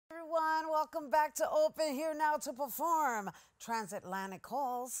welcome back to Open, here now to perform Transatlantic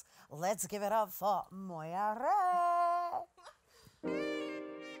Calls. Let's give it up for Møya.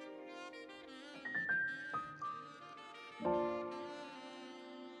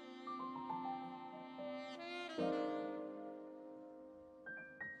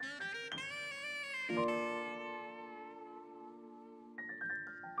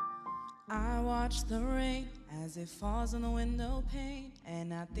 I watch the rain as it falls on the window pane,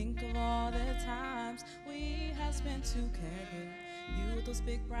 and I think of all the times we have spent together. You with those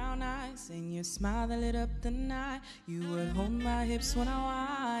big brown eyes and your smile that lit up the night. You would hold my hips when I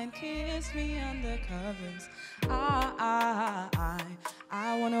whine, kiss me under covers.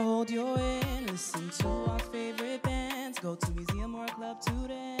 I wanna hold your hand, listen to our favorite bands, go to museum or a club to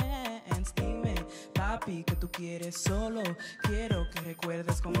dance. Dime, papi, que tú quieres solo. Quiero que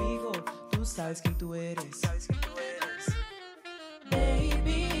recuerdes conmigo. Tú sabes quién tú eres.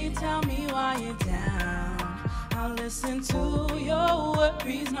 Baby, tell me why you're down. I'll listen to your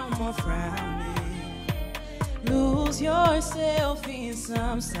worries, no more frowning. Lose yourself in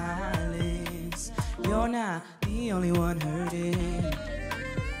some silence. You're not the only one hurting.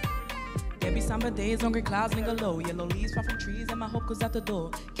 There be somber days, hungry clouds linger low. Yellow leaves fall from trees and my hope goes out the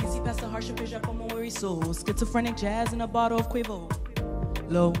door. Can't see past the hardship, vision from a weary soul. Schizophrenic jazz in a bottle of Quavo.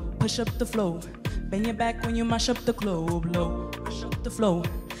 Low, push up the flow. Bend your back when you mash up the globe. Low, push up the flow.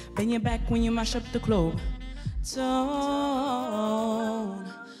 Bend your back when you mash up the globe.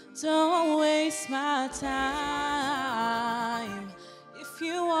 Don't waste my time. If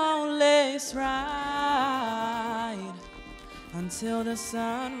you won't, let's ride until the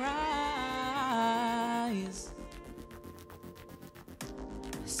sunrise.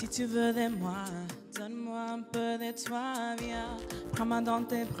 Si tu veux de moi, donne-moi un peu de toi, viens, prends-moi dans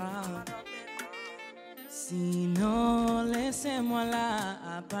tes bras. Sinon, laissez-moi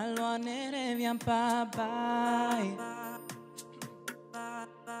là, pas loin, ne reviens pas, bye.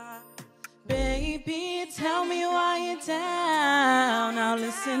 Baby, tell me why you're down. I'll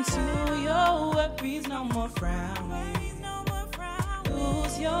listen to your worries, no more frowning.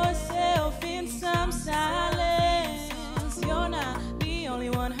 Lose yourself in some silence. You're not the only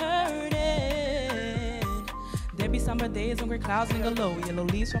one hurting. There be somber days, hungry clouds linger low. Yellow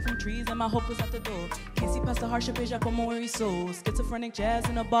leaves fall from trees and my hope was out the door. Can't see past the hardship, vision from a weary soul. Schizophrenic jazz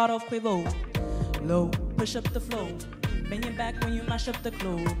in a bottle of Quavo. Low, push up the flow. Bend your back when you mash up the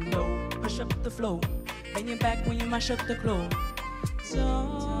globe. Low, push up the flow. Bend your back when you mash up the globe.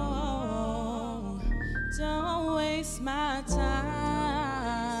 Don't waste my time.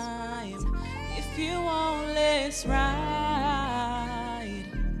 If you won't, let's ride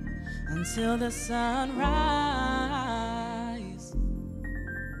until the sunrise.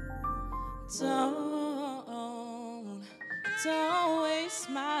 Don't waste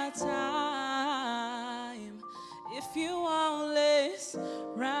my time. If you won't, let's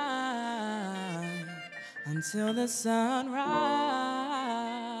ride until the sunrise.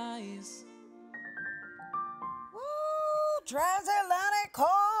 Woo! Transatlantic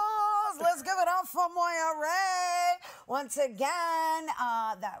Calls. Let's give it up for Møya. Once again,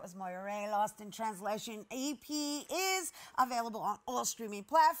 that was Møya. Lost in Translation EP is available on all streaming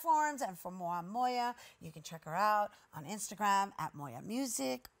platforms. And for more on Møya, you can check her out on Instagram at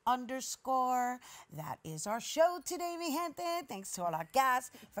MøyaMusic_. That is our show today, mi gente. Thanks to all our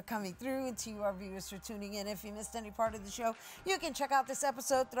guests for coming through and to you, our viewers, for tuning in. If you missed any part of the show, you can check out this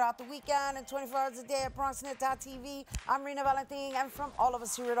episode throughout the weekend and 24 hours a day at BronxNet TV. I'm Rhina Valetin, and from all of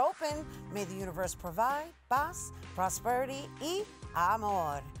us here at Open, may the universe provide paz, prosperity, y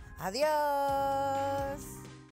amor. Adios.